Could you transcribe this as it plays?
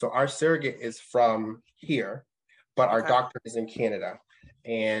So our surrogate is from here, but our Okay. doctor is in Canada.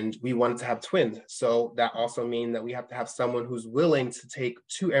 And we wanted to have twins. So that also means that we have to have someone who's willing to take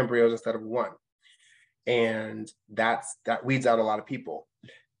 2 embryos instead of 1. And that weeds out a lot of people.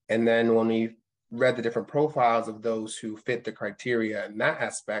 And then when we read the different profiles of those who fit the criteria in that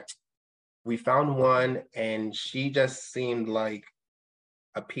aspect, we found one, and she just seemed like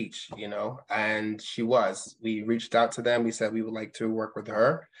a peach, and she was. We reached out to them. We said we would like to work with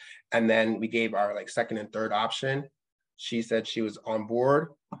her. And then we gave our second and third option. She said she was on board.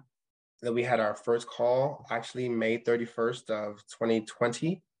 Then we had our first call, actually May 31st of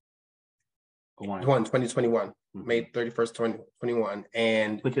 2020. 2021. Mm-hmm. May 31st, 2021.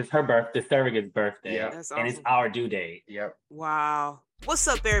 And which is her birthday, the surrogate's birthday. Yeah. That's awesome. And it's our due date. Yep. Wow. What's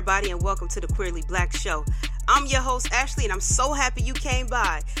up, everybody, and welcome to the Queerly Black Show. I'm your host, Ashley, and I'm so happy you came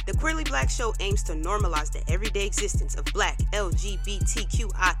by. The Queerly Black Show aims to normalize the everyday existence of Black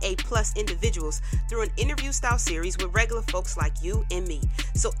LGBTQIA+ individuals through an interview-style series with regular folks like you and me.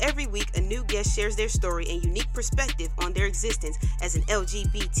 So every week, a new guest shares their story and unique perspective on their existence as an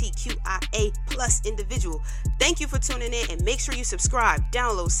LGBTQIA+ individual. Thank you for tuning in, and make sure you subscribe,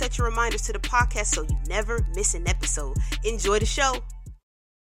 download, set your reminders to the podcast so you never miss an episode. Enjoy the show.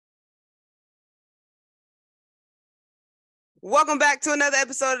 Welcome back to another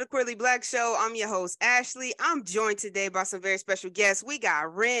episode of the Queerly Black Show. I'm your host, Ashley. I'm joined today by some very special guests. We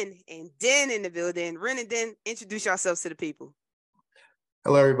got Ren and Den in the building. Ren and Den, introduce yourselves to the people.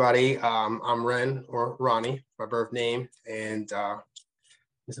 Hello, everybody. I'm Ren, or Ronnie, my birth name, and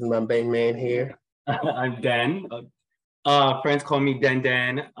this is my main man here. I'm Den. Friends call me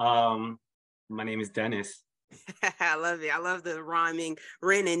Den. My name is Dennis. I love it. I love the rhyming.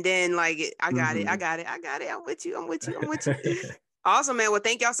 Ren and Den, I got it. I'm with you. Awesome, man. Well,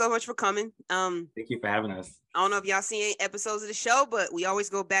 thank y'all so much for coming. Thank you for having us. I don't know if y'all seen any episodes of the show, but we always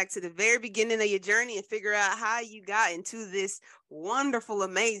go back to the very beginning of your journey and figure out how you got into this wonderful,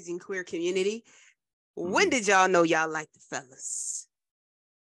 amazing queer community. When did y'all know y'all liked the fellas?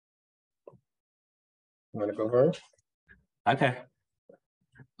 You want to go first? Okay.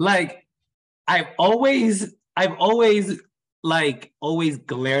 I've always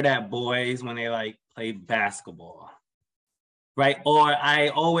glared at boys when they played basketball, right? Or I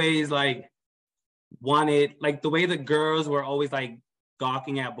always wanted the way the girls were always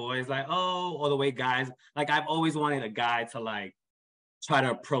gawking at boys, or the way guys, I've always wanted a guy to try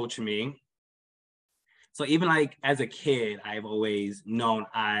to approach me. So even as a kid, I've always known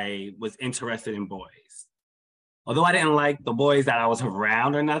I was interested in boys. Although I didn't like the boys that I was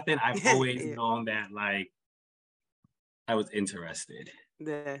around or nothing, I've always known that I was interested.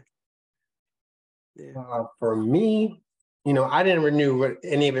 Yeah. For me, I didn't know what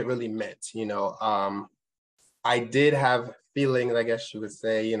any of it really meant. I did have feelings, I guess you would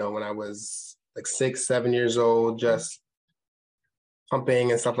say, when I was 6, 7 years old, just pumping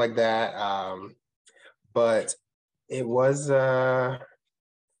and stuff like that. But it wasn't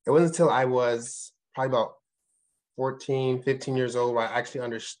until I was probably about 14, 15 years old where I actually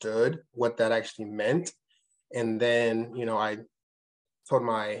understood what that actually meant. And then, I told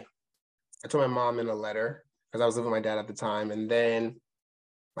my mom in a letter, because I was living with my dad at the time. And then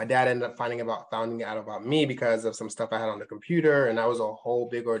my dad ended up finding out about me because of some stuff I had on the computer. And that was a whole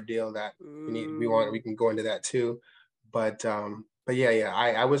big ordeal that we can go into that too. But yeah,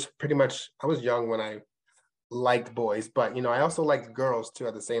 I was young when I liked boys, but I also liked girls too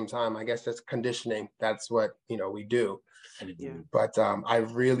at the same time. I guess that's conditioning. That's what we do. Yeah. But I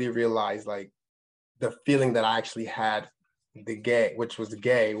really realized the feeling that I actually had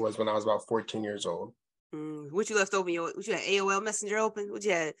was when I was about 14 years old. What you left open? What you had AOL Messenger open? What you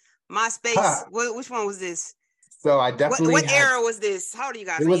had MySpace? Which one was this? So I definitely what era was this? How old are you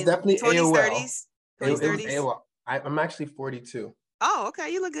guys? It was definitely 20s, AOL. 30s? 20s, 30s? It was AOL. I'm actually 42. Oh, okay.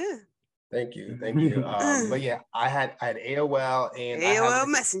 You look good. Thank you. But yeah, I had AOL and AOL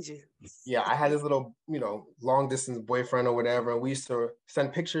Messenger. Yeah, I had this little, long distance boyfriend or whatever. And we used to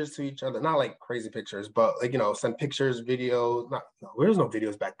send pictures to each other, not crazy pictures, but send pictures, videos. There was no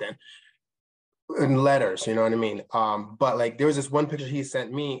videos back then. And letters, you know what I mean? But there was this one picture he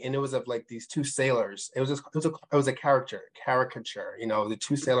sent me, and it was of these 2 sailors. It was a caricature, the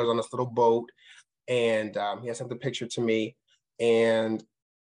 2 sailors on this little boat, and he had sent the picture to me, and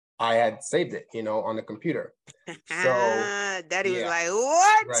I had saved it, on the computer. So Daddy was like,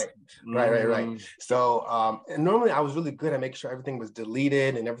 what? Right. So and normally I was really good at making sure everything was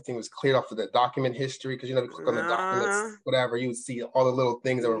deleted and everything was cleared off of the document history, because you click on the documents, whatever, you would see all the little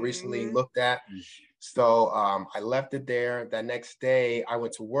things that were recently looked at. So I left it there. That next day I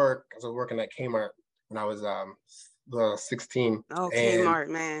went to work, because I was working at Kmart when I was 16. Oh, And Kmart,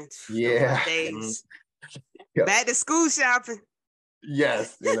 man. yeah. Those days. Yep. Back to school shopping.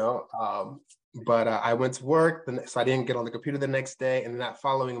 Yes, but I went to work, so I didn't get on the computer the next day. And then that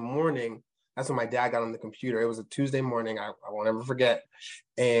following morning, that's when my dad got on the computer. It was a Tuesday morning. I won't ever forget.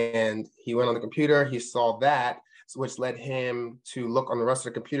 And he went on the computer. He saw that, which led him to look on the rest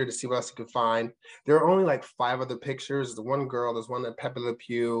of the computer to see what else he could find. There are only like 5 other pictures. The one girl, there's one that Pepe Le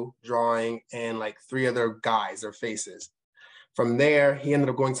Pew drawing, and like 3 other guys, their faces. From there, he ended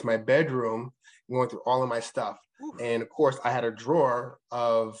up going to my bedroom and going through all of my stuff. And of course, I had a drawer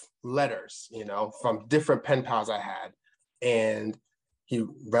of letters, from different pen pals I had. And he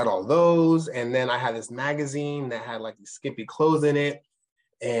read all those. And then I had this magazine that had like these skimpy clothes in it.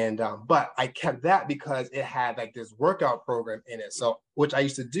 And but I kept that because it had like this workout program in it. So which I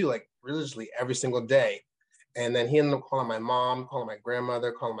used to do like religiously every single day. And then he ended up calling my mom, calling my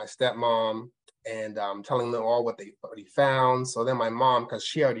grandmother, calling my stepmom, and telling them all what he found. So then my mom, because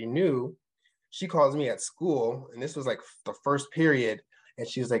she already knew, she calls me at school, and this was like the first period, and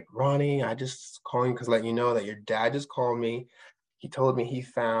she was like, Ronnie, I just calling because let you know that your dad just called me. He told me he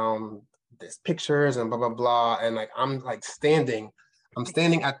found this pictures and blah blah blah, and like I'm standing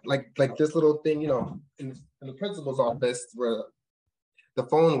at like this little thing, in the principal's office where the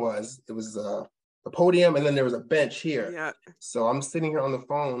phone was. It was the podium, and then there was a bench here. Yeah. So I'm sitting here on the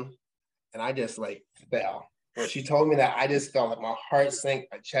phone, and I just like fell. When she told me that, I just felt like my heart sank,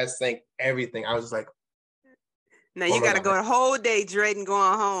 my chest sank, everything. I was just like, now you got to go the whole day dreading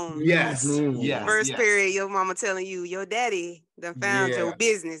going home. Yes, Mhm. yes. First yes. period, your mama telling you, your daddy done found your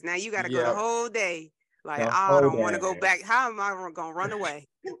business. Now you got to go the whole day. Like, I don't want to go back. How am I going to run away?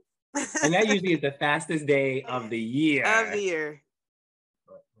 And that usually is the fastest day of the year. Of the year.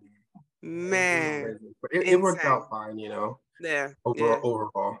 Man. But it worked out fine, Yeah.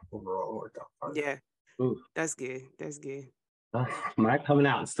 Overall, it worked out fine. Yeah. Ooh. That's good. That's good. My coming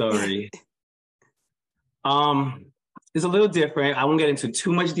out story. It's a little different. I won't get into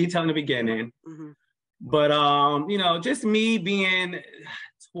too much detail in the beginning. Mm-hmm. But just me being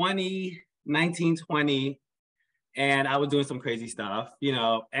 19, 20, and I was doing some crazy stuff,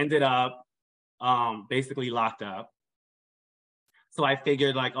 ended up basically locked up. So I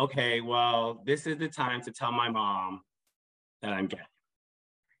figured like, okay, well, this is the time to tell my mom that I'm gay.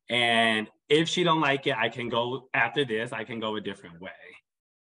 And if she don't like it, I can go after this, I can go a different way.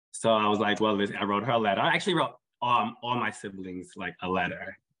 So I was like, well, I wrote her a letter. I actually wrote all my siblings like a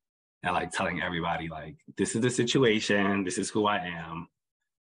letter and like telling everybody like, this is the situation, this is who I am.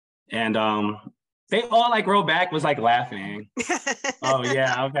 And they all like wrote back, was like laughing. Oh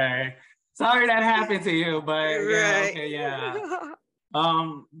yeah, okay. Sorry that happened to you, but yeah, okay, yeah.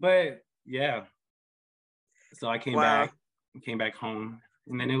 But yeah. So I came back home,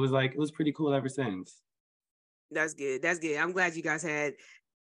 and then it was pretty cool ever since. That's good. That's good. I'm glad you guys had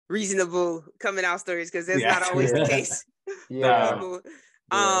reasonable coming out stories because that's not always the case for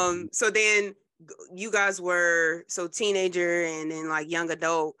people. So then you guys were teenager and then like young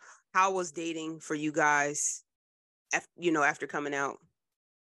adult. How was dating for you guys after coming out?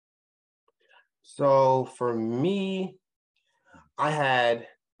 So for me, I had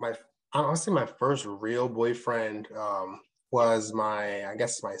my first real boyfriend was my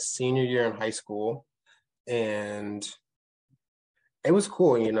senior year in high school, and it was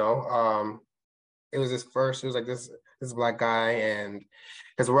cool, it was like this black guy, and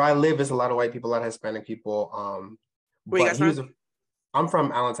because where I live is a lot of white people, a lot of Hispanic people. Where you guys from? I'm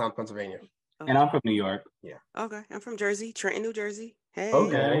from Allentown, Pennsylvania. Oh. And I'm from New York. Yeah. Okay. I'm from Jersey, Trenton, New Jersey. Hey.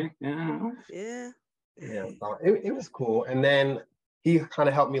 Okay. Yeah. Yeah. It was cool. And then he kind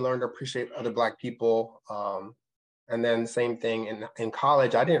of helped me learn to appreciate other Black people. And then same thing in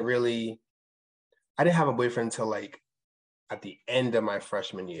college, I didn't have a boyfriend until like at the end of my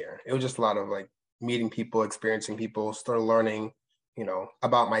freshman year. It was just a lot of like meeting people, experiencing people, started learning,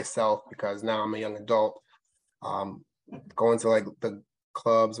 about myself because now I'm a young adult. Going to like the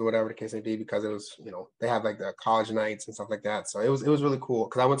clubs or whatever the case may be, because it was, they have like the college nights and stuff like that. So it was really cool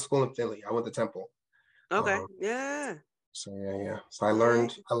because I went to school in Philly. I went to Temple. Okay. Yeah. So yeah. So I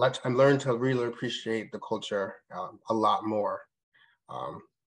learned to really appreciate the culture a lot more.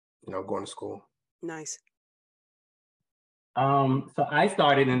 Going to school. Nice. So I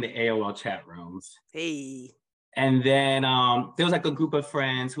started in the AOL chat rooms. Hey. And then there was like a group of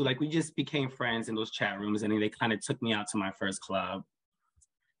friends who we just became friends in those chat rooms, and then they kind of took me out to my first club.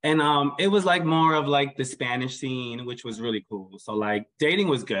 And it was like more of like the Spanish scene, which was really cool. So like dating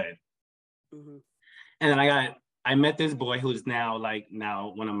was good. Mm-hmm. And then I met this boy who's now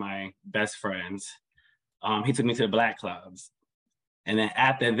one of my best friends. He took me to the Black clubs. And then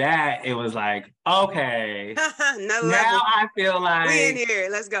after that, it was like, okay, Another now level. I feel We in like, here.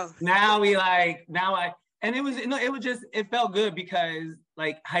 Let's go. and it was, it felt good because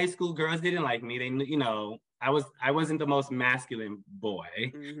like high school girls didn't like me. They, I wasn't the most masculine boy.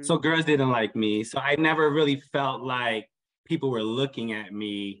 Mm-hmm. So girls didn't like me. So I never really felt like people were looking at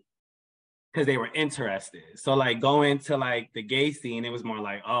me because they were interested. So like going to like the gay scene, it was more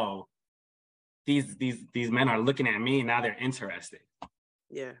like, oh, these men are looking at me, now they're interested.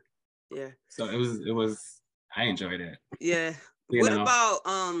 Yeah. So it was I enjoyed it. Yeah. What about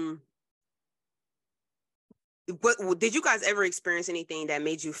what did you guys ever experience anything that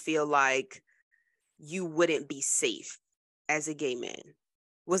made you feel like you wouldn't be safe as a gay man?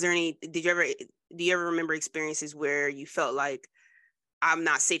 Was there any, do you ever remember experiences where you felt like I'm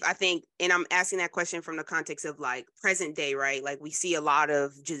not safe? I think, and I'm asking that question from the context of like present day, right? Like we see a lot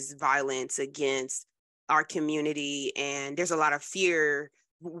of just violence against our community and there's a lot of fear.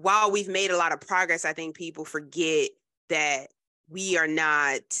 While we've made a lot of progress, I think people forget that we are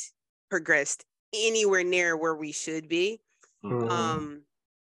not progressed anywhere near where we should be. Mm-hmm.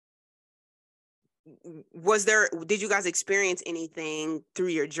 Did you guys experience anything through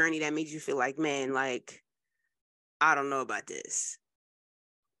your journey that made you feel like, man, like, I don't know about this?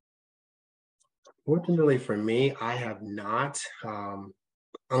 Fortunately for me, I have not.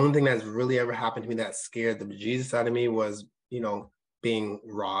 Only thing that's really ever happened to me that scared the bejesus out of me was, being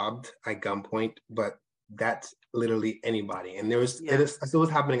robbed at gunpoint. But that's literally anybody. And it still was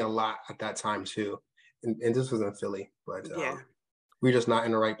happening a lot at that time too. And this was in Philly, but we're just not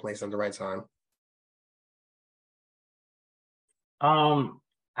in the right place at the right time.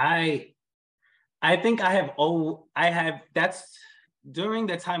 I think that's during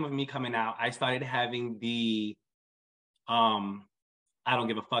the time of me coming out, I started having the I don't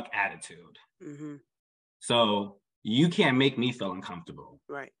give a fuck attitude. Mm-hmm. So you can't make me feel uncomfortable.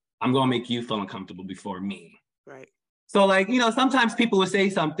 Right. I'm gonna make you feel uncomfortable before me. Right. So like, sometimes people would say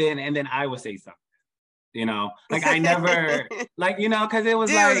something and then I would say something. Like I never, like, because it was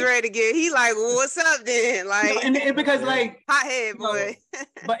Jill like, was ready to get. He like, well, what's up then? Like, and because like hothead boy.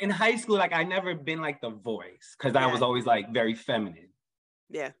 But in high school, like I never been like the voice because I was always like very feminine.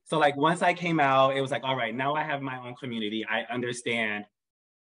 Yeah. So like once I came out, it was like, all right, now I have my own community. I understand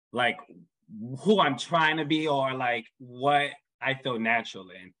like who I'm trying to be or like what I feel natural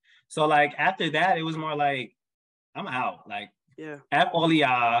in. So like after that, it was more like I'm out. Like F all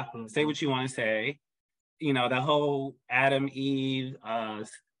y'all, say what you want to say. The whole Adam Eve,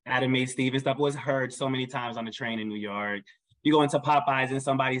 Adam A. Steve and stuff was heard so many times on the train in New York. You go into Popeyes and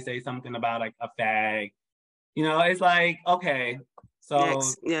somebody say something about like a fag. It's like, okay, so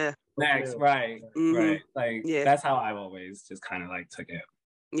next, right, mm-hmm. Right. Like that's how I've always just kind of like took it.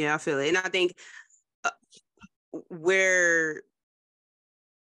 Yeah, I feel it. And I think where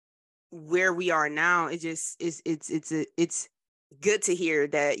we are now, it's good to hear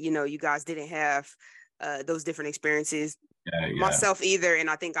that, you guys didn't have those different experiences. Myself either. And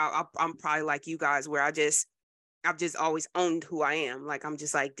I think I'm probably like you guys where I've just always owned who I am. Like, I'm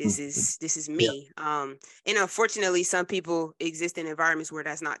just like, this is me. Yeah. And unfortunately, some people exist in environments where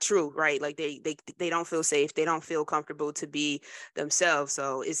that's not true, right? Like they don't feel safe. They don't feel comfortable to be themselves.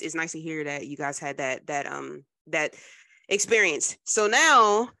 So it's nice to hear that you guys had that experience. So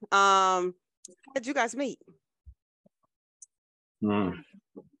now, how did you guys meet?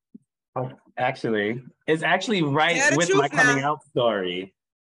 Actually, it's actually right with my coming out story.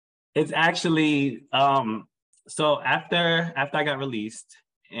 It's actually, so after I got released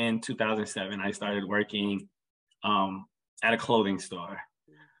in 2007, I started working at a clothing store.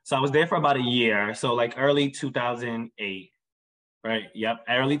 So I was there for about a year. So like early 2008, right? Yep,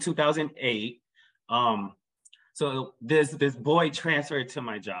 early 2008. So this boy transferred to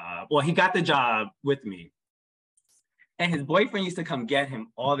my job. Well, he got the job with me. And his boyfriend used to come get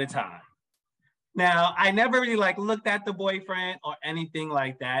him all the time. Now, I never really like looked at the boyfriend or anything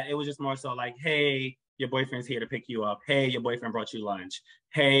like that. It was just more so like, hey, your boyfriend's here to pick you up. Hey, your boyfriend brought you lunch.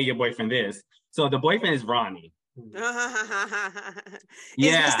 Hey, your boyfriend this. So the boyfriend is Ronnie. Is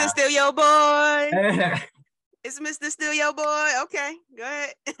Mr. Still your boy? Is Mr. Still your boy? Okay, go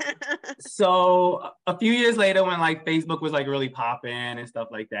ahead. So a few years later, when like Facebook was like really popping and stuff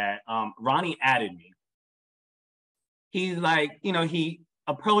like that, Ronnie added me. He's like, he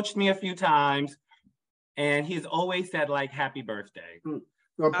approached me a few times and he's always said like, happy birthday. So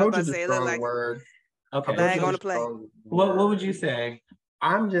approach is a strong word. Okay. Bag on the play. What would you say?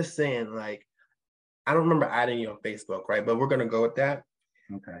 I'm just saying, like, I don't remember adding you on Facebook, right? But we're going to go with that.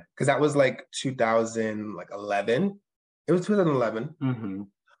 Okay. Because that was like 2011. It was 2011.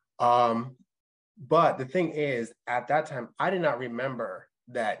 Mm-hmm. But the thing is, at that time, I did not remember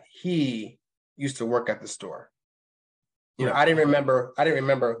that he used to work at the store. You know, I didn't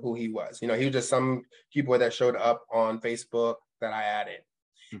remember who he was. You know, he was just some cute boy that showed up on Facebook that I added.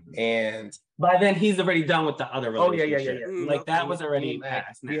 Mhm. And by then he's already done with the other relationship. Yeah. Like that was already met,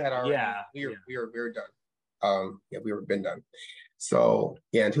 past. We had already, we were done. We were been done. So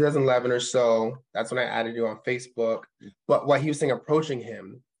yeah, in 2011 or so, that's when I added you on Facebook. But while he was saying approaching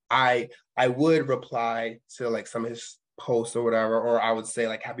him, I would reply to like some of his posts or whatever, or I would say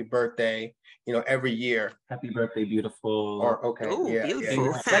like happy birthday, you know, every year. Happy birthday, beautiful. Or okay, Ooh, yeah, beautiful.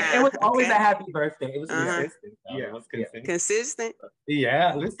 yeah. Like it was always Okay. a happy birthday. It was consistent. Yeah. It was consistent. Consistent.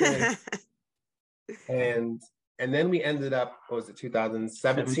 Yeah, listen. And then we ended up, what was it,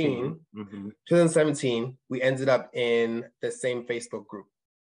 2017? 2017, we ended up in the same Facebook group.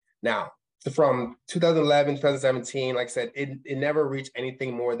 Now, from 2011, 2017, like I said, it never reached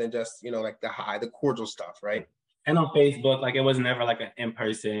anything more than just, you know, like the cordial stuff, right? And on Facebook, like it was never like an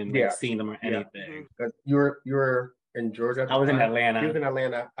in-person, like seeing them or anything. Because you were in Georgia at the I was time. in Atlanta. He was in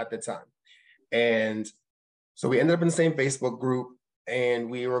Atlanta at the time. And so we ended up in the same Facebook group, and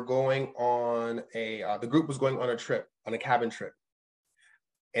we were going on the group was going on a trip, on a cabin trip.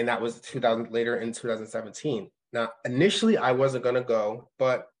 And that was later in 2017. Now, initially I wasn't gonna go,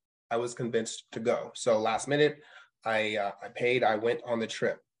 but I was convinced to go. So last minute, I paid, I went on the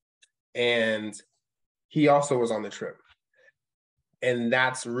trip. And he also was on the trip. And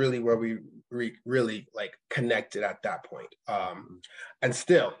that's really where we really like connected at that point. And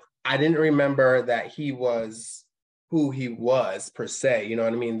still, I didn't remember that he was who he was per se, you know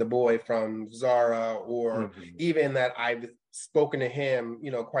what I mean? The boy from Zara, or even that I've spoken to him,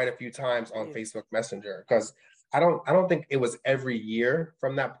 you know, quite a few times on Facebook Messenger, because I don't think it was every year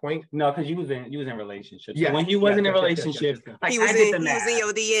from that point. No, because you was in relationships. Yeah. So when he wasn't in a relationship, like he was I did the math. He was in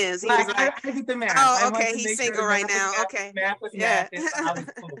your DMs. He like, was like, I did the math. Oh, okay, he's single right now. Okay. Math was math. So I was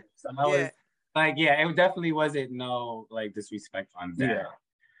cool. So I was like, it definitely wasn't no like disrespect on that.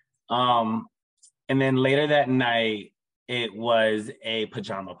 Yeah. And then later that night, it was a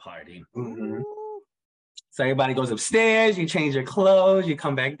pajama party. Mm-hmm. So everybody goes upstairs, you change your clothes, you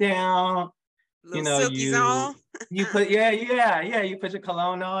come back down. You know, you put you put your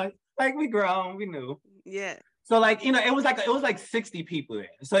cologne on. Like we grown, we knew. Yeah. So like, you know, it was like 60 people there.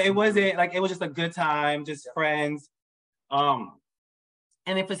 So it wasn't like, it was just a good time, just friends. And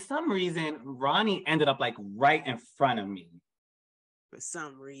then for some reason, Ronnie ended up like right in front of me. For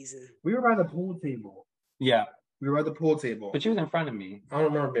some reason. We were by the pool table. Yeah. We were at the pool table. But you was in front of me. I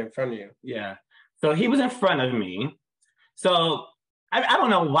don't remember being in front of you. Yeah. So he was in front of me. So I don't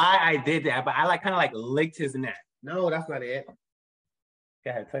know why I did that, but I like kind of like licked his neck. No, that's not it.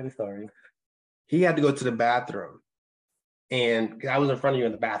 Go ahead, tell the story. He had to go to the bathroom, and I was in front of you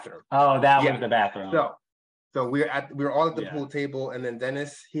in the bathroom. Oh, that was the bathroom. So we were all at the pool table, and then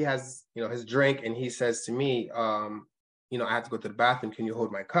Dennis, he has, you know, his drink, and he says to me, you know, I have to go to the bathroom. Can you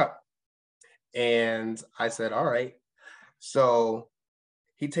hold my cup? And I said, all right. So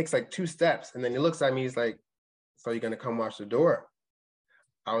he takes like 2 steps, and then he looks at me. He's like, so you're gonna come watch the door?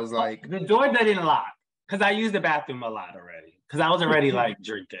 I was like, the door didn't lock because I used the bathroom a lot already because I was already like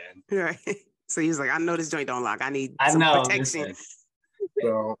drinking. Right. So he was like, I know this joint don't lock. I need some protection.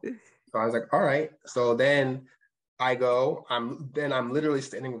 So I was like, all right. So then I go, I'm literally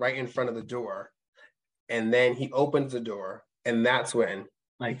standing right in front of the door. And then he opens the door, and that's when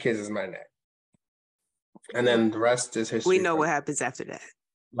he kisses my neck. And then the rest is history. We know what happens after that.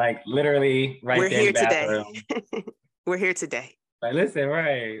 Like literally right We're there here in the bathroom. today. We're here today. Like, listen.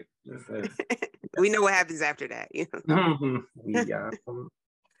 We know what happens after that. You know?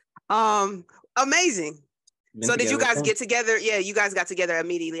 Amazing. So did you guys get together? Yeah, you guys got together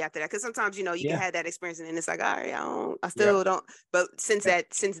immediately after that. Because sometimes, you know, you can have that experience and then it's like, all right, I still don't. But since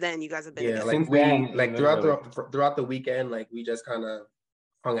then, you guys have been together. Like throughout the weekend, like we just kind of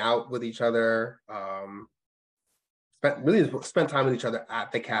hung out with each other. Spent time with each other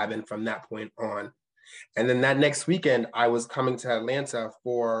at the cabin from that point on. And then that next weekend, I was coming to Atlanta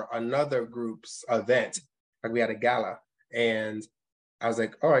for another group's event. Like we had a gala, and I was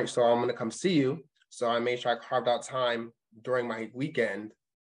like, all right, so I'm gonna come see you. So I made sure I carved out time during my weekend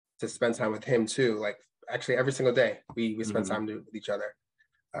to spend time with him too. Like actually every single day we spent time with each other.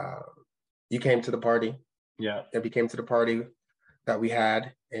 You came to the party. Yeah. And we came to the party that we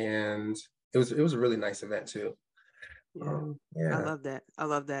had, and it was a really nice event too. I love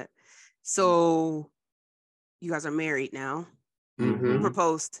that. So you guys are married now. Who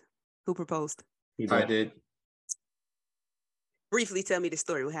proposed? I did. Briefly tell me the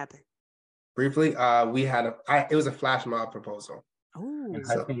story. What happened? Briefly, we had it was a flash mob proposal. Oh. In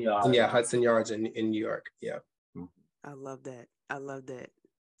So, Hudson Yards. yeah, Hudson Yards in New York. Yeah. I love that. I love that.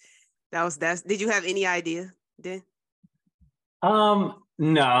 That's. Did you have any idea then?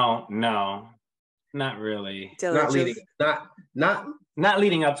 No, not really. Telling the truth. Not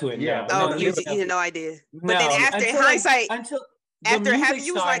leading up to it. Yeah, No, but Oh, no, you no, had no idea. But then no. after in Until hindsight, until the after it music happened,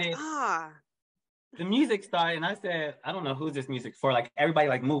 you was like, started. The music started, and I said, I don't know who's this music for. Like everybody,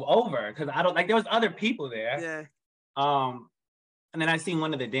 like move over because I don't like. There was other people there. yeah. And then I seen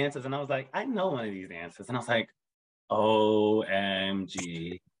one of the dancers, and I was like, I know one of these dancers, and I was like,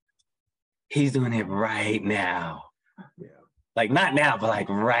 OMG, he's doing it right now. Yeah. Like not now, but like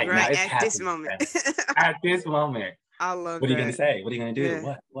right now. Right It's at this happening. moment. At this moment. I love What are that. you gonna say? What are you gonna do?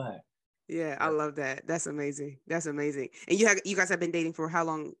 Yeah. What? Yeah, I love that. That's amazing. That's amazing. And you guys have been dating for how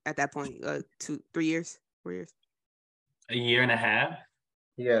long at that point? 2, 3 years, 4 years? A year and a half.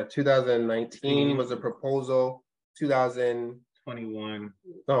 Yeah, 2019 was a proposal. 21.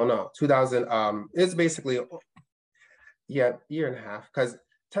 No, 2000. It's basically year and a half because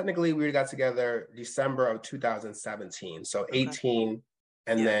technically we got together December of 2017. So 18,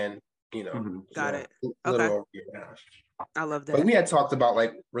 and then Got it. a little over a year and a half. I love that. But we had talked about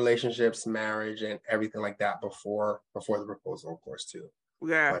like relationships, marriage, and everything like that before the proposal, of course, too.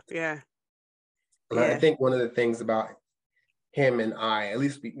 Yeah, But, yeah. I think one of the things about him and I, at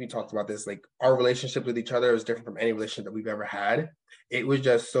least we talked about this, like our relationship with each other is different from any relationship that we've ever had. It was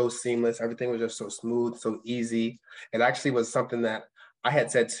just so seamless. Everything was just so smooth, so easy. It actually was something that I had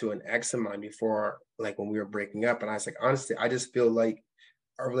said to an ex of mine before, like when we were breaking up. And I was like, honestly, I just feel like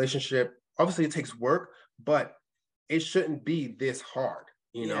our relationship, obviously it takes work, but it shouldn't be this hard.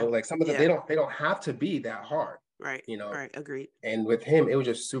 Like some of them, they don't have to be that hard. Right. Right. Agreed. And with him, it was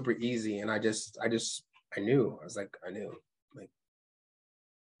just super easy. And I knew. I was like, I knew. Like,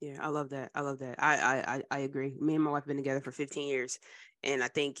 yeah, I love that. I love that. I agree. Me and my wife have been together for 15 years. And I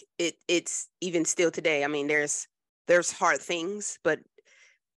think it's even still today. I mean, there's hard things, but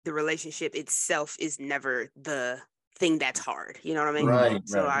the relationship itself is never the thing that's hard. You know what I mean? Right.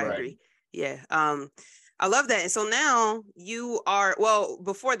 So I agree. Yeah. I love that. And so now you are, well,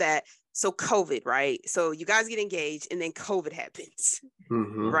 before that, so COVID, right? So you guys get engaged and then COVID happens,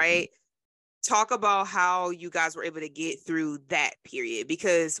 right? Talk about how you guys were able to get through that period,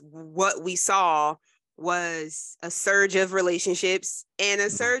 because what we saw was a surge of relationships and a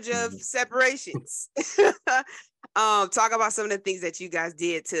surge of separations. Talk about some of the things that you guys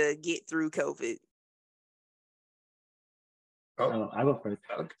did to get through COVID. I go first.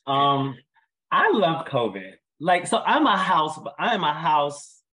 I love COVID. Like, so I am a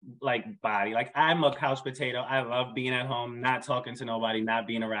house like body. Like I'm a couch potato. I love being at home, not talking to nobody, not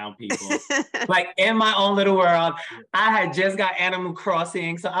being around people. Like in my own little world. I had just got Animal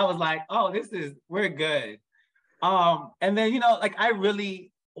Crossing. So I was like, oh, we're good. And then, like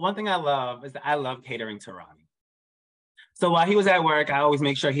one thing I love is that I love catering to Ronnie. So while he was at work, I always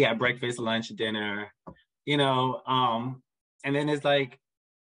make sure he had breakfast, lunch, dinner, and then it's like,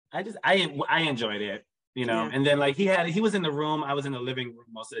 I enjoyed it, and then like he was in the room, I was in the living room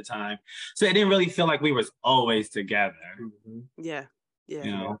most of the time. So it didn't really feel like we was always together. Yeah.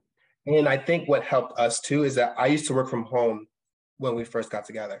 And I think what helped us too is that I used to work from home when we first got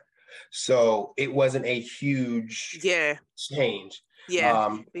together. So it wasn't a huge change.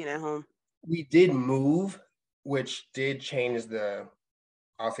 Yeah. Being at home. We did move, which did change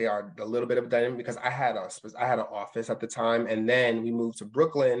I'll say a little bit of dynamic, because I had an office at the time, and then we moved to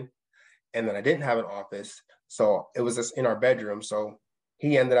Brooklyn, and then I didn't have an office, so it was just in our bedroom. So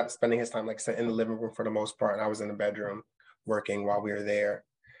he ended up spending his time, like I said, in the living room for the most part, and I was in the bedroom working while we were there.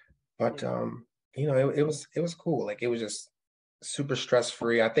 But it was cool. Like it was just super stress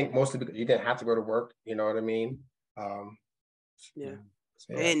free. I think mostly because you didn't have to go to work. You know what I mean? And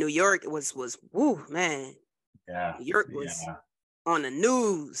New York was woo, man. Yeah. New York was on the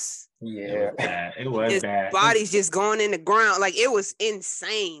news. Yeah. It was bad. Bodies just going in the ground. Like it was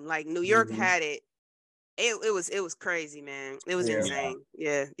insane. Like New York had it. It was crazy, man. It was insane.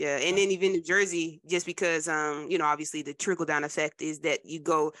 Yeah. And then even New Jersey, just because obviously the trickle down effect is that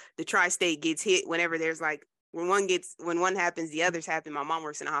the tri-state gets hit whenever there's like when one happens, the others happen. My mom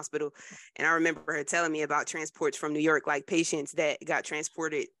works in a hospital, and I remember her telling me about transports from New York, like patients that got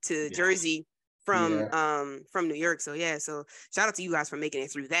transported to Jersey from New York. So so shout out to you guys for making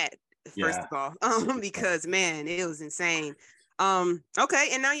it through that, first of all, because man, it was insane. Okay,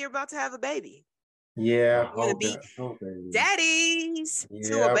 and now you're about to have a baby. Yeah, you're gonna be daddies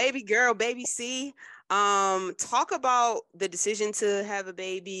to a baby girl, baby C. Talk about the decision to have a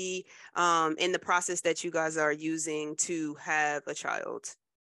baby, and the process that you guys are using to have a child.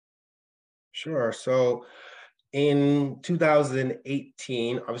 Sure. So In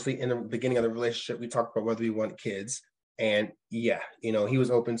 2018, obviously in the beginning of the relationship, we talked about whether we want kids. And yeah, you know, he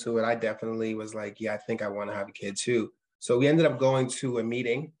was open to it. I definitely was like, yeah, I think I want to have a kid too. So we ended up going to a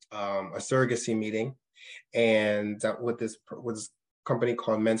meeting, a surrogacy meeting, and with this company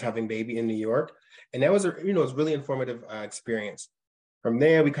called Men's Having Baby in New York. And that was a, you know, it was really informative experience. From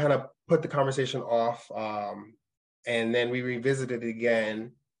there, we kind of put the conversation off, and then we revisited it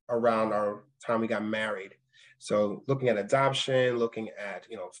again around our time we got married. So looking at adoption, looking at,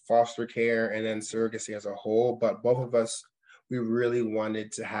 you know, foster care, and then surrogacy as a whole. But both of us, we really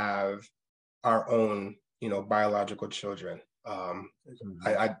wanted to have our own, you know, biological children.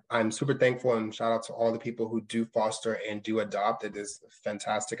 I'm super thankful, and shout out to all the people who do foster and do adopt. It is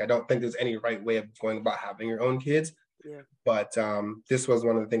fantastic. I don't think there's any right way of going about having your own kids. Yeah. But this was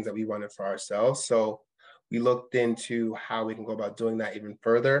one of the things that we wanted for ourselves. So we looked into how we can go about doing that even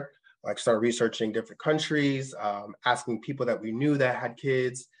further, like start researching different countries, asking people that we knew that had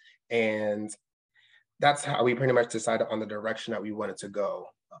kids. And that's how we pretty much decided on the direction that we wanted to go.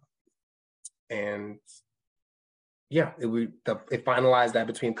 And yeah, it finalized that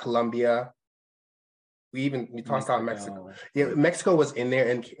between Colombia. We tossed out Mexico. Yeah, Mexico was in there,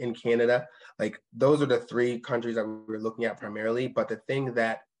 in Canada. Like those are the three countries that we were looking at primarily. But the thing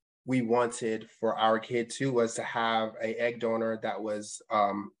that we wanted for our kid too was to have an egg donor that was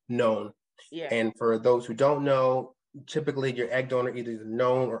known. Yeah. And for those who don't know, typically your egg donor either is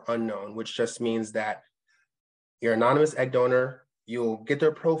known or unknown, which just means that your anonymous egg donor, you'll get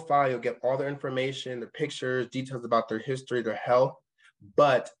their profile, you'll get all their information, their pictures, details about their history, their health,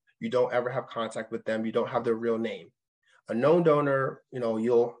 but you don't ever have contact with them. You don't have their real name. A known donor, you know,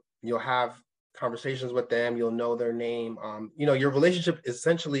 you'll have conversations with them. You'll know their name. You know, your relationship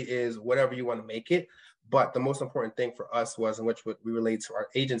essentially is whatever you want to make it. But the most important thing for us was, in which we relate to our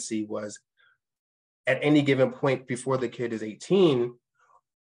agency, was at any given point before the kid is 18,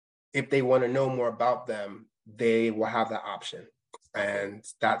 if they want to know more about them, they will have that option. And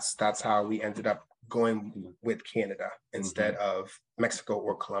that's how we ended up going with Canada instead of Mexico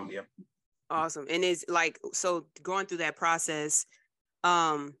or Colombia. Awesome. And it's like, so going through that process,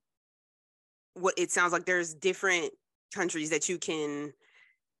 what it sounds like there's different countries that you can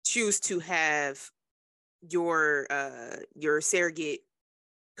choose to have your surrogate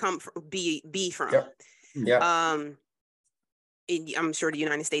be from. Yep. Yeah. I'm sure the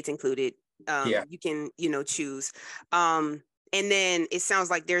United States included. Yeah. You can, you know, choose. And then it sounds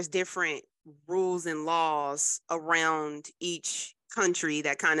like there's different rules and laws around each country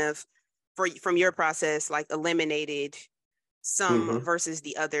that kind of, from your process, like eliminated some versus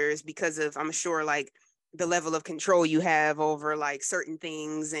the others because of, I'm sure, like the level of control you have over like certain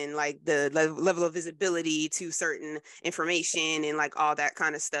things and like the level of visibility to certain information and like all that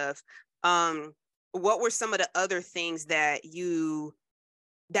kind of stuff. What were some of the other things that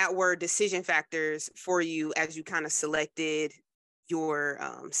were decision factors for you as you kind of selected your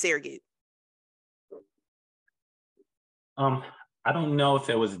surrogate? I don't know if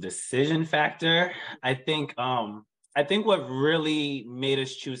it was a decision factor. I think what really made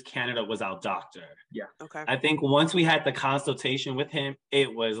us choose Canada was our doctor. Yeah. Okay. I think once we had the consultation with him,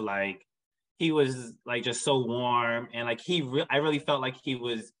 it was like he was like just so warm, and like I really felt like he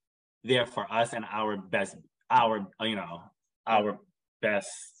was there for us and our best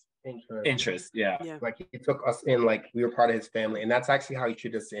interest. Yeah. Like he took us in, like we were part of his family, and that's actually how he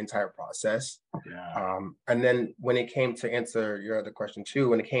treated us the entire process. Yeah. And then when it came to answer your other question too,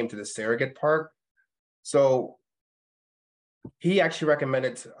 when it came to the surrogate part, so he actually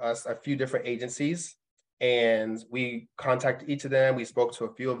recommended to us a few different agencies, and we contacted each of them. We spoke to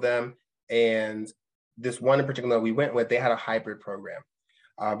a few of them, and this one in particular we went with, they had a hybrid program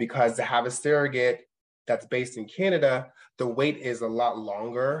because to have a surrogate that's based in Canada, the wait is a lot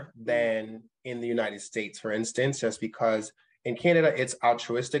longer than in the United States, for instance, just because in Canada, it's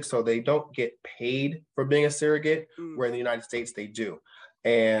altruistic, so they don't get paid for being a surrogate, where in the United States, they do.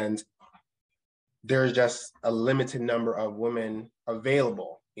 And there's just a limited number of women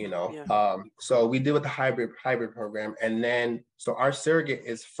available, you know? Yeah. So we did with the hybrid program. And then, so our surrogate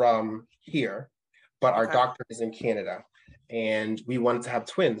is from here, but our doctor is in Canada. And we wanted to have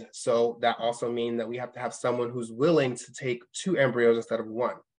twins. So that also means that we have to have someone who's willing to take 2 embryos instead of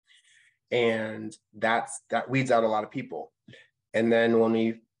 1. And that weeds out a lot of people. And then when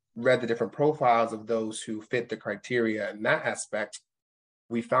we read the different profiles of those who fit the criteria in that aspect,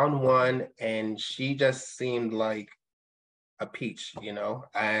 we found one, and she just seemed like a peach, you know,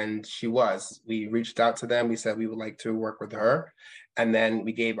 and she was. We reached out to them. We said we would like to work with her. And then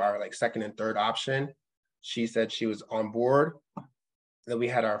we gave our like second and third option. She said she was on board. then we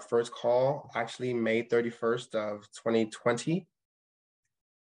had our first call actually May 31st of 2020.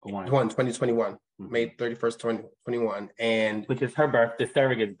 2021. May 31st, 2021. And which is her birthday,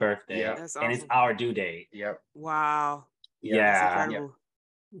 surrogate's birthday. Yeah. That's awesome. And it's our due date. Yep. Wow. Yeah. That's incredible.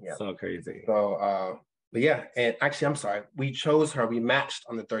 Yep. So crazy. So but yeah, and actually I'm sorry, we chose her, we matched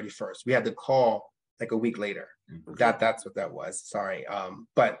on the 31st. We had to call like a week later. Okay. That's what that was. Sorry.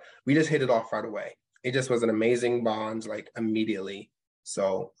 But we just hit it off right away. It just was an amazing bond, like immediately.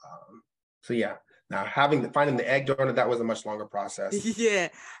 So yeah. Now finding the egg donor, that was a much longer process. Yeah.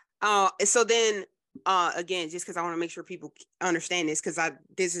 So then again, just because I want to make sure people understand this, because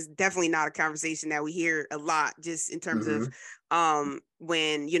this is definitely not a conversation that we hear a lot, just in terms of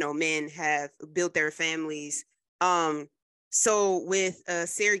when men have built their families. So with a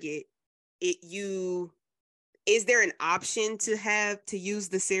surrogate, is there an option to use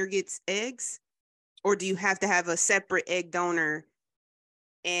the surrogate's eggs, or do you have to have a separate egg donor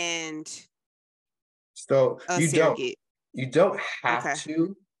and so a surrogate? You don't have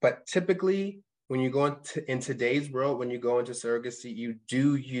to, but typically when you go in today's world, when you go into surrogacy, you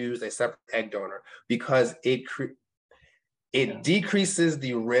do use a separate egg donor because it decreases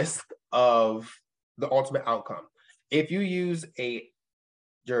the risk of the ultimate outcome. If you use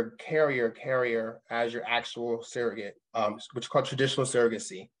your carrier as your actual surrogate, which is called traditional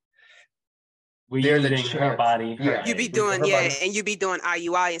surrogacy, We're using her body. You'd be doing and you'd be doing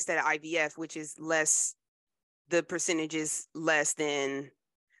IUI instead of IVF, which is less. The percentage is less than,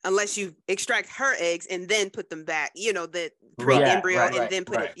 unless you extract her eggs and then put them back, the create embryo and then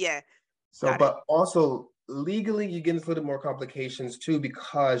put it. Yeah. So, but also legally, you get into a little more complications too,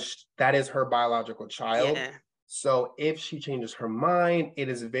 because that is her biological child. Yeah. So if she changes her mind, it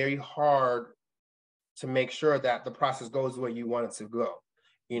is very hard to make sure that the process goes the way you want it to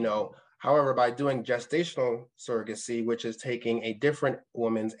go. However, by doing gestational surrogacy, which is taking a different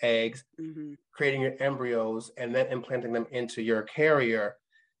woman's eggs, creating your embryos, and then implanting them into your carrier,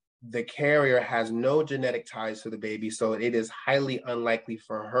 the carrier has no genetic ties to the baby. So it is highly unlikely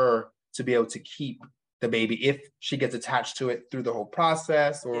for her to be able to keep the baby if she gets attached to it through the whole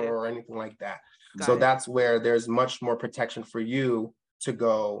process or anything like that. That's where there's much more protection for you to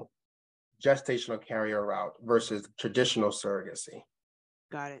go gestational carrier route versus traditional surrogacy.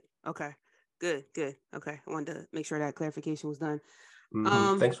 Got it. Okay. Good. Okay. I wanted to make sure that clarification was done.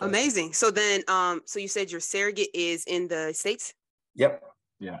 Thanks. Amazing. So then, so you said your surrogate is in the States? Yep.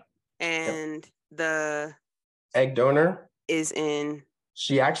 Yeah. And the egg donor is in?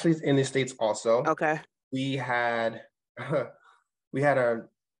 She actually is in the States also. Okay. We had an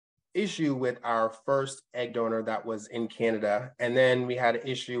issue with our first egg donor that was in Canada. And then we had an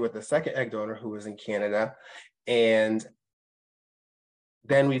issue with the second egg donor who was in Canada. And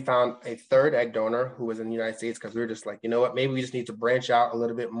then we found a third egg donor who was in the United States because we were just like, you know what, maybe we just need to branch out a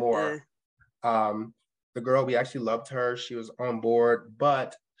little bit more. The girl, we actually loved her. She was on board,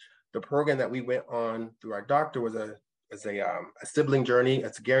 but the program that we went on through our doctor was a sibling journey.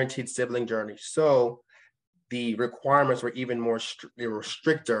 It's a guaranteed sibling journey. So the requirements were even more, they were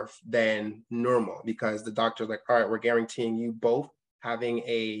stricter than normal because the doctor's like, all right, we're guaranteeing you both having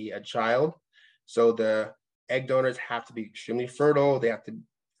a child. So the egg donors have to be extremely fertile. They have to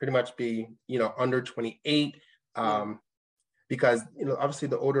pretty much be, under 28. Because, obviously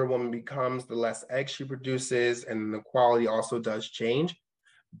the older a woman becomes, the less eggs she produces, and the quality also does change.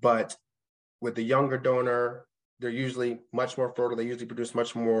 But with the younger donor, they're usually much more fertile. They usually produce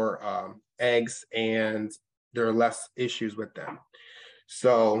much more eggs, and there are less issues with them.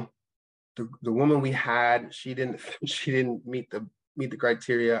 So the woman we had, she didn't meet the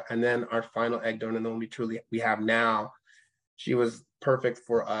criteria. And then our final egg donor, the one we have now, she was perfect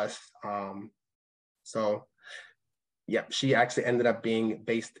for us. So yeah, she actually ended up being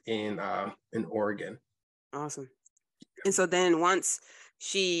based in Oregon. Awesome. And so then once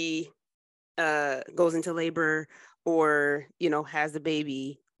she goes into labor or has the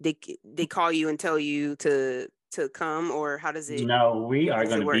baby, they call you and tell you to come, or how does it? No, we are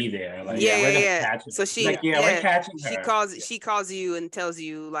going to be there. Like, yeah. So we're catching her. She calls you and tells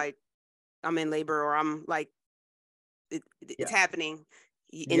you like, I'm in labor, or I'm like, it's happening,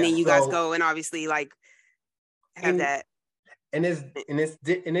 and then you guys go and obviously like have that. And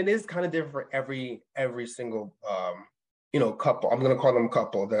it is kind of different for every single couple. I'm going to call them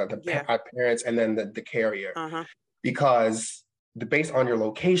couple, our parents and then the carrier, because based on your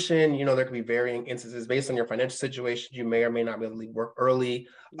location, there can be varying instances based on your financial situation. You may or may not be able to work early.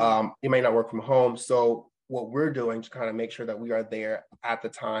 You may not work from home. So what we're doing to kind of make sure that we are there at the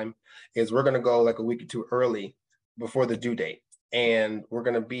time is we're going to go like a week or two early before the due date. And we're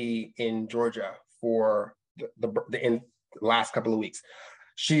going to be in Georgia for the last couple of weeks.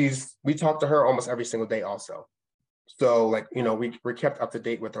 We talk to her almost every single day also. So like, you know, we're kept up to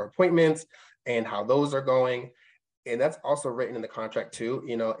date with her appointments and how those are going. And that's also written in the contract too.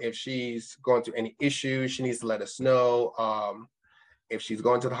 You know, if she's going through any issues, she needs to let us know. If she's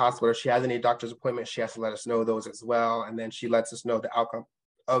going to the hospital, if she has any doctor's appointments, she has to let us know those as well. And then she lets us know the outcome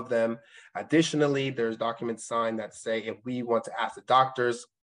of them. Additionally, there's documents signed that say if we want to ask the doctors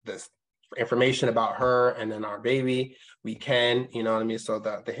this information about her and then our baby, we can, you know what I mean? So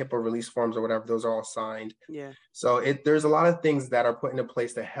the HIPAA release forms or whatever, those are all signed. Yeah. So there's a lot of things that are put into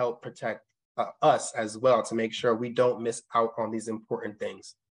place to help protect us as well, to make sure we don't miss out on these important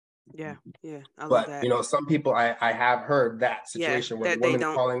things. Yeah. Yeah. I love But that. you know, some people I have heard that situation where the woman's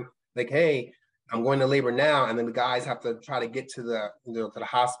calling like, hey, I'm going to labor now, and then the guys have to try to get to the, you know, to the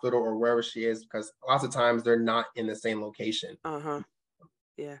hospital or wherever she is, because lots of times they're not in the same location.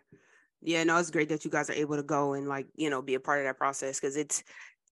 Yeah. Yeah, no, it's great that you guys are able to go and, like, you know, be a part of that process, because it's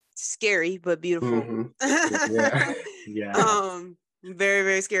scary but beautiful. Yeah. Yeah. Very,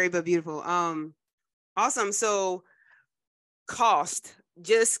 very scary but beautiful. Awesome. So cost,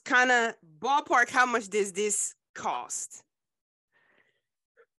 just kind of ballpark, how much does this cost?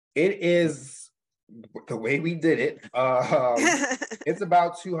 It is, the way we did it, it's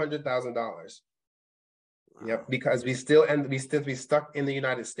about $200,000. Yep, because we stuck in the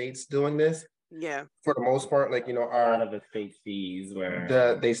United States doing this. Yeah. For the most part, like, you know, A lot of the state fees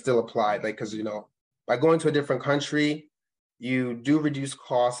they still applied, like, because, you know, by going to a different country, you do reduce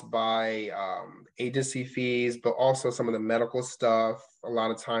costs by agency fees, but also some of the medical stuff a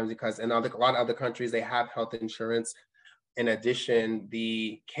lot of times, because in a lot of other countries, they have health insurance. In addition,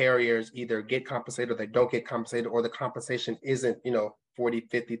 the carriers either get compensated or they don't get compensated, or the compensation isn't, you know,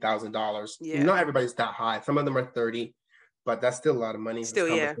 $40,000-$50,000. Yeah. Not everybody's that high. Some of them are 30, but that's still a lot of money. Still,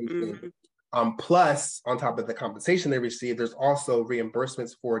 yeah. Mm-hmm. Plus, on top of the compensation they receive, there's also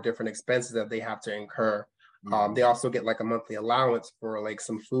reimbursements for different expenses that they have to incur. Mm-hmm. They also get like a monthly allowance for like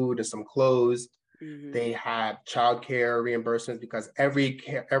some food and some clothes. Mm-hmm. They have childcare reimbursements, because every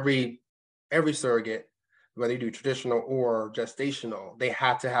surrogate, whether you do traditional or gestational, they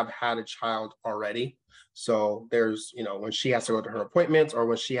have to have had a child already. So there's, you know, when she has to go to her appointments or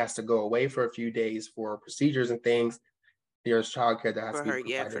when she has to go away for a few days for procedures and things, there's childcare that has to be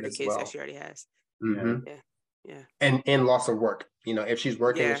provided for the as kids well. that she already has. Mm-hmm. Yeah. And loss of work. You know, if she's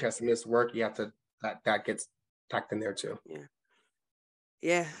working and she has to miss work, you have to, that gets tacked in there too.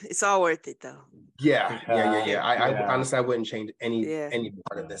 Yeah, it's all worth it though. Yeah. I honestly, I wouldn't change any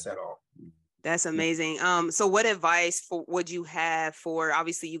part of this at all. That's amazing. So what advice would you have for,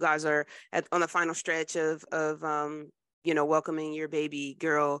 obviously you guys are on the final stretch of you know, welcoming your baby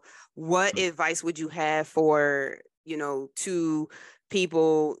girl. What advice would you have for, you know, to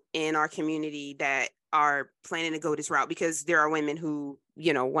people in our community that are planning to go this route? Because there are women who,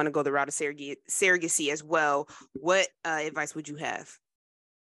 you know, want to go the route of surrogacy as well. What advice would you have?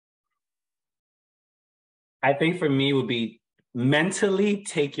 I think for me would be mentally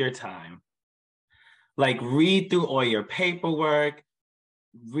take your time. Like, read through all your paperwork,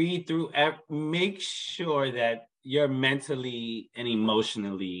 make sure that you're mentally and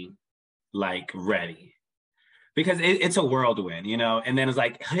emotionally like ready, because it's a whirlwind, you know, and then it's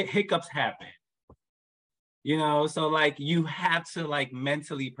like hiccups happen, you know, so like you have to like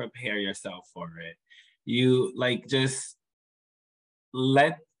mentally prepare yourself for it. You like just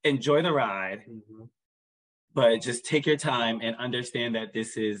enjoy the ride. Mm-hmm. But just take your time and understand that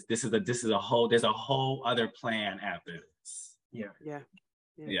there's a whole other plan after this.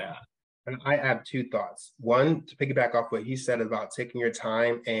 Yeah. And I have two thoughts. One, to piggyback off what he said about taking your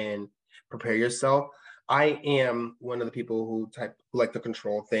time and prepare yourself. I am one of the people who like to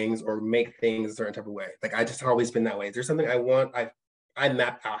control things or make things a certain type of way. Like, I just always been that way. If there's something I want, I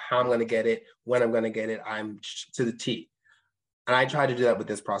map out how I'm going to get it, when I'm going to get it. I'm to the T. And I try to do that with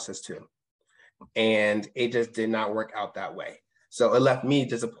this process too. And it just did not work out that way. So it left me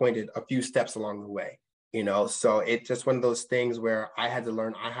disappointed a few steps along the way, you know? So it's just one of those things where I had to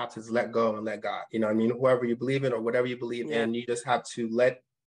learn, I have to let go and let God, you know what I mean? Whoever you believe in or whatever you believe in, you just have to let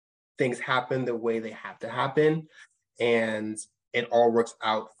things happen the way they have to happen. And it all works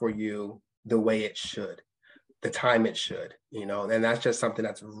out for you the way it should, the time it should, you know? And that's just something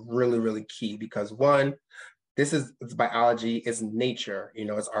that's really, really key, because one, it's biology, it's nature, you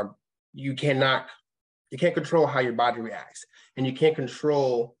know, you can't control how your body reacts, and you can't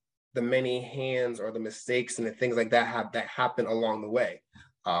control the many hands or the mistakes and the things like that happen along the way.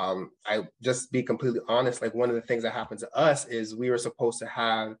 I just be completely honest. Like, one of the things that happened to us is we were supposed to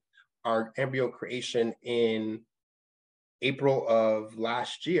have our embryo creation in April of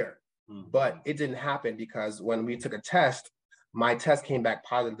last year. But it didn't happen because when we took a test, my test came back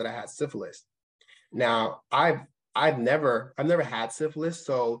positive that I had syphilis. Now, I've never had syphilis,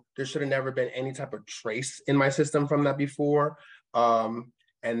 so there should have never been any type of trace in my system from that before. And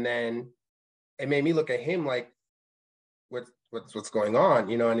then it made me look at him like, what's going on?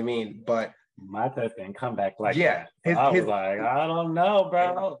 You know what I mean? But my test didn't come back like yeah, that. So I was like, I don't know,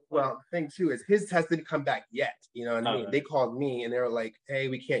 bro. Well, the thing too is his test didn't come back yet. You know what I mean? They called me and they were like, "Hey,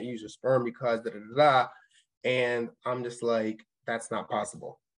 we can't use your sperm because da da da da," and I'm just like, "That's not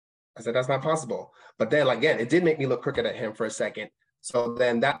possible." I said, "That's not possible." But then again, it did make me look crooked at him for a second. So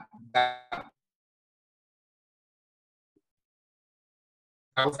then that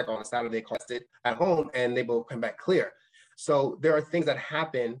I was like on a Saturday, tested at home, and they both come back clear. So there are things that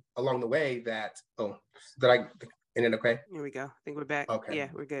happen along the way that, in it okay? Here we go. I think we're back. Okay. Yeah,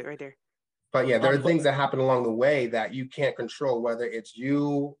 we're good right there. But yeah, there are things that happen along the way that you can't control, whether it's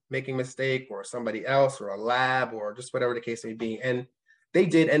you making a mistake or somebody else or a lab or just whatever the case may be. And they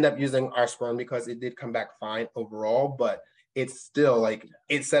did end up using our sperm because it did come back fine overall, but it's still like,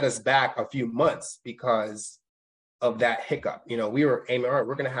 it set us back a few months because of that hiccup. You know, we were aiming, all right,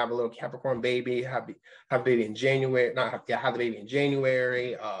 we're going to have a little Capricorn baby, have a baby in January, have the baby in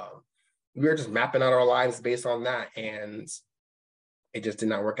January. We were just mapping out our lives based on that. And it just did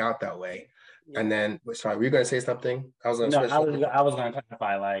not work out that way. Yeah. And then, sorry, were you going to say something? I was going to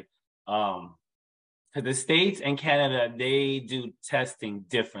clarify, like, because the States and Canada, they do testing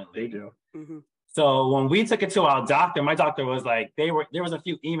differently. They do. Mm-hmm. So when we took it to our doctor, my doctor was like, there was a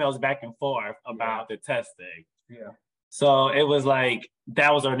few emails back and forth about the testing. Yeah. So it was like,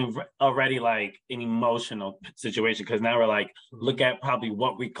 that was already like an emotional situation, because now we're like, look at probably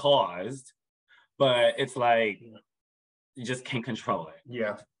what we caused, but it's like, you just can't control it.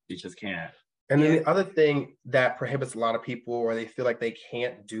 Yeah. You just can't. And then the other thing that prohibits a lot of people, or they feel like they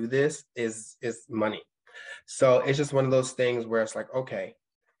can't do this, is money. So it's just one of those things where it's like, okay,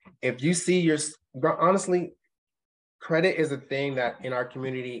 if you see honestly, credit is a thing that in our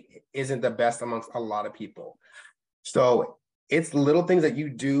community isn't the best amongst a lot of people. So it's little things that you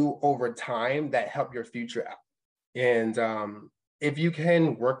do over time that help your future out. And if you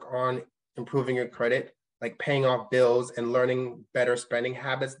can work on improving your credit, like paying off bills and learning better spending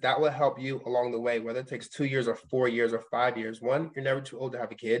habits, that will help you along the way, whether it takes 2 years or 4 years or 5 years. One, you're never too old to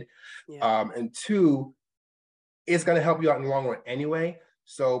have a kid. Yeah. And two, it's going to help you out in the long run anyway.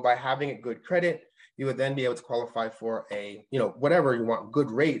 So by having a good credit, you would then be able to qualify for whatever you want, good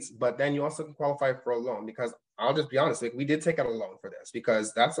rates, but then you also can qualify for a loan, because I'll just be honest, like, we did take out a loan for this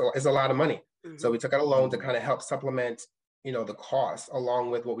because it's a lot of money. Mm-hmm. So we took out a loan to kind of help supplement, the cost along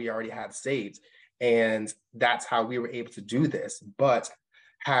with what we already had saved. And that's how we were able to do this. But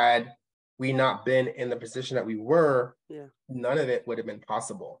had we not been in the position that we were, none of it would have been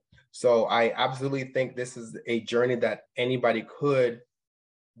possible. So I absolutely think this is a journey that anybody could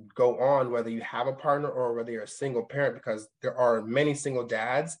go on, whether you have a partner or whether you're a single parent, because there are many single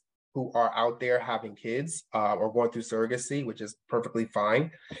dads who are out there having kids or going through surrogacy, which is perfectly fine.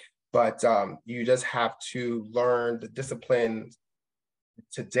 But you just have to learn the discipline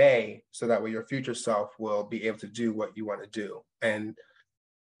today so that way your future self will be able to do what you want to do. And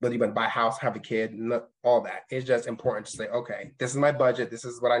whether you want to buy a house, have a kid, all that, it's just important to say, okay, this is my budget, this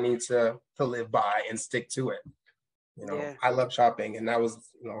is what I need to live by, and stick to it. I love shopping, and that was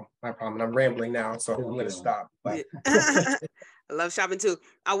my problem. And I'm rambling now, so I'm going to stop. But I love shopping too.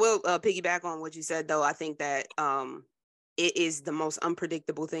 I will piggyback on what you said, though. I think that it is the most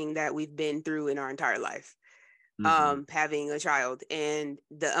unpredictable thing that we've been through in our entire life. Having a child, and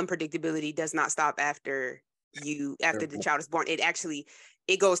the unpredictability does not stop after the child is born.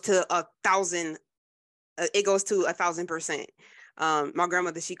 It goes to 1,000. It goes to 1,000%. My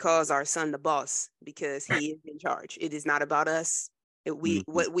grandmother, she calls our son the boss because he is in charge. It is not about us.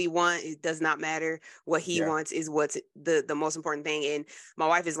 What we want, it does not matter. What he wants is what's the most important thing. And my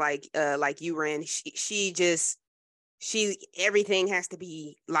wife is like you, Ren. She everything has to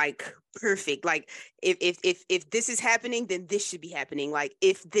be like perfect. Like if this is happening, then this should be happening. Like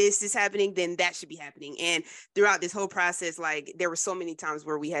if this is happening, then that should be happening. And throughout this whole process, like there were so many times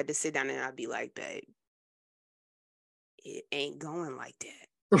where we had to sit down and I'd be like, babe, it ain't going like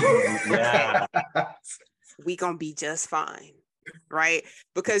that. We gonna be just fine. Right?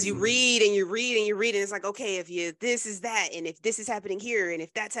 Because you read and you read and you read, and it's like, okay, if this is that, and if this is happening here, and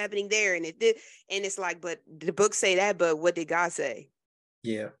if that's happening there, and and it's like, but the books say that, but what did God say?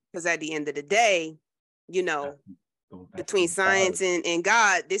 Yeah. Because at the end of the day, between science and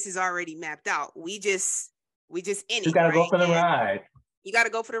God, this is already mapped out. We just in it. You gotta go for the ride. you got to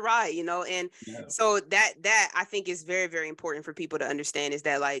go for the ride, you know? And so that I think is very, very important for people to understand, is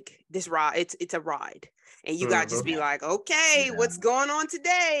that like this ride, it's a ride, and you got to just be like, okay, what's going on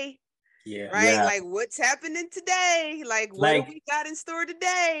today? Right? Like, what's happening today? Like, what do we got in store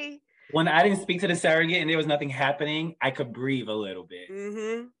today? When I didn't speak to the surrogate and there was nothing happening, I could breathe a little bit.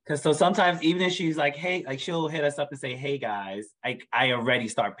 Because so sometimes even if she's like, hey, like she'll hit us up and say, hey guys, like I already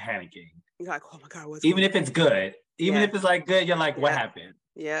start panicking. You're like, oh my God, what's even if it's good, even if it's like good, you're like, what happened?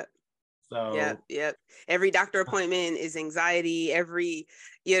 Yep. So yep. Every doctor appointment is anxiety. Every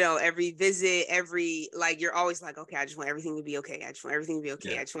visit, like you're always like, okay, I just want everything to be okay. I just want everything to be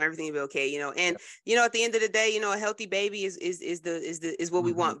okay. I just want everything to be okay. You know, and at the end of the day, a healthy baby is what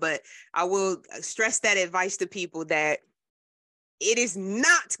we want. But I will stress that advice to people that it is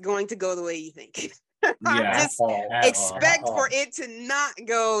not going to go the way you think. Just expect for it to not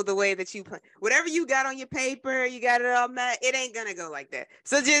go the way that you plan. Whatever you got on your paper, you got it all met. It ain't gonna go like that.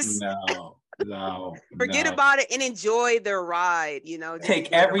 So just forget about it and enjoy the ride. Just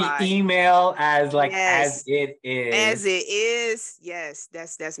take every email as like as it is. As it is. Yes,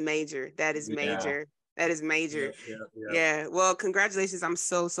 that's major. That is major. That is major. Yeah. Well, congratulations. I'm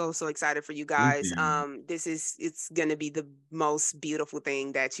so excited for you guys. It's gonna be the most beautiful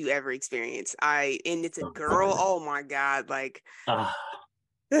thing that you ever experience. And it's a girl. Oh my God. Like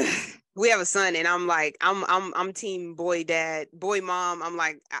we have a son, and I'm like, I'm team boy dad, boy mom. I'm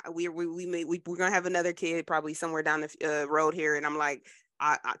like, we're gonna have another kid probably somewhere down the road here, and I'm like,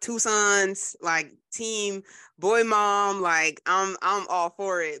 I 2 sons, like team boy mom, like I'm all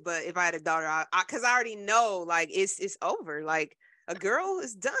for it. But if I had a daughter, because I already know, like it's over. Like a girl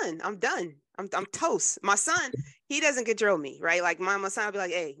is done. I'm done. I'm toast. My son, he doesn't control me, right? Like my son will be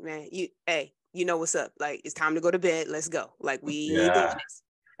like, hey man, you know what's up? Like it's time to go to bed. Let's go. Like we ain't doing this.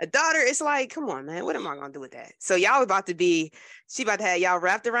 A daughter, it's like, come on, man, what am I gonna do with that? So y'all she about to have y'all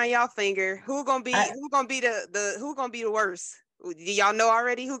wrapped around y'all finger. Who gonna be the worst? Do y'all know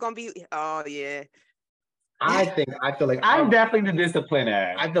already who gonna be? Oh yeah. I feel like I'm definitely the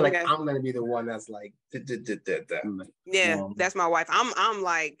disciplinary. I feel like I'm gonna be the one that's like yeah, that's my wife. I'm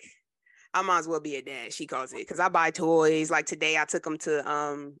like, I might as well be a dad, she calls it, because I buy toys. Like today I took them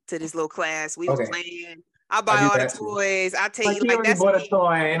to this little class. We was playing. I buy all the toys. I take like that's bought a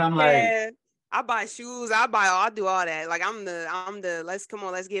toy, and I'm like, I buy shoes. I do all that. Like I'm the let's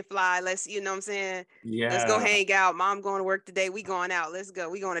get fly. Let's, you know what I'm saying? Yeah. Let's go hang out. Mom going to work today. We going out. Let's go.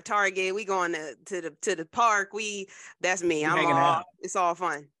 We going to Target. We going to the park. That's me. It's all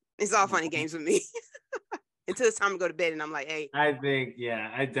fun. It's all funny games with me. Until it's time to go to bed, and I'm like, hey. I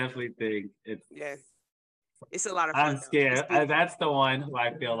definitely think it's a lot of fun. I'm scared. That's the one who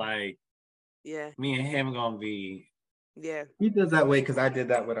I feel like me and him gonna be. Yeah. He does that way because I did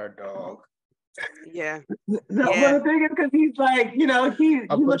that with our dog. Yeah. But the thing is, because he's like, you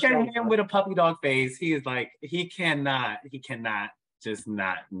look at him with a puppy dog face, he is like, he cannot just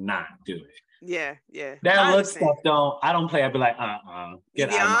not do it. Yeah. That look stuff I don't play. I'd be like,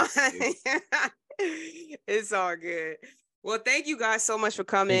 get out of my face. It's all good. Well, thank you guys so much for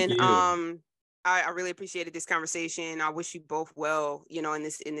coming. I really appreciated this conversation. I wish you both well, in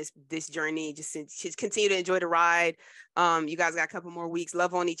this journey. Just continue to enjoy the ride. You guys got a couple more weeks.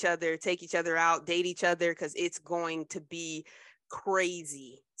 Love on each other, take each other out, date each other, because it's going to be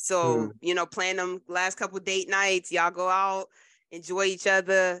crazy. So, plan them last couple date nights. Y'all go out, enjoy each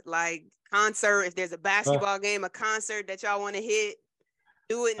other, like concert. If there's a basketball game, a concert that y'all want to hit,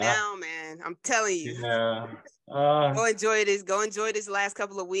 do it now, man. I'm telling you. Go enjoy this. Go enjoy this last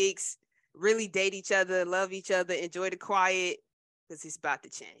couple of weeks. Really date each other, love each other, enjoy the quiet, because it's about to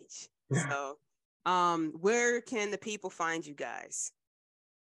change. So, where can the people find you guys?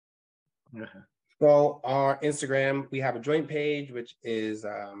 So our Instagram, we have a joint page, which is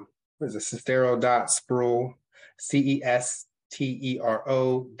Cestero.Spruill,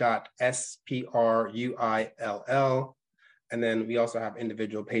 CESTERO.SPRUILL. And then we also have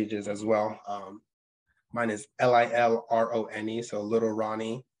individual pages as well. Mine is LILRONE, so Little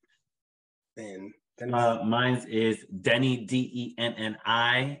Ronnie. And mine is Denny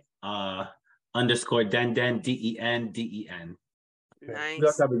DENNI _Den DENDEN. Nice. We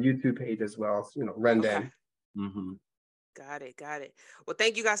also have a YouTube page as well, Renden. Mm-hmm. Got it. Well,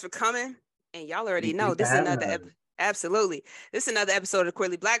 thank you guys for coming. And y'all already know this is another absolutely. This is another episode of the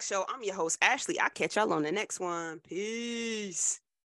Queerly Black Show. I'm your host, Ashley. I'll catch y'all on the next one. Peace.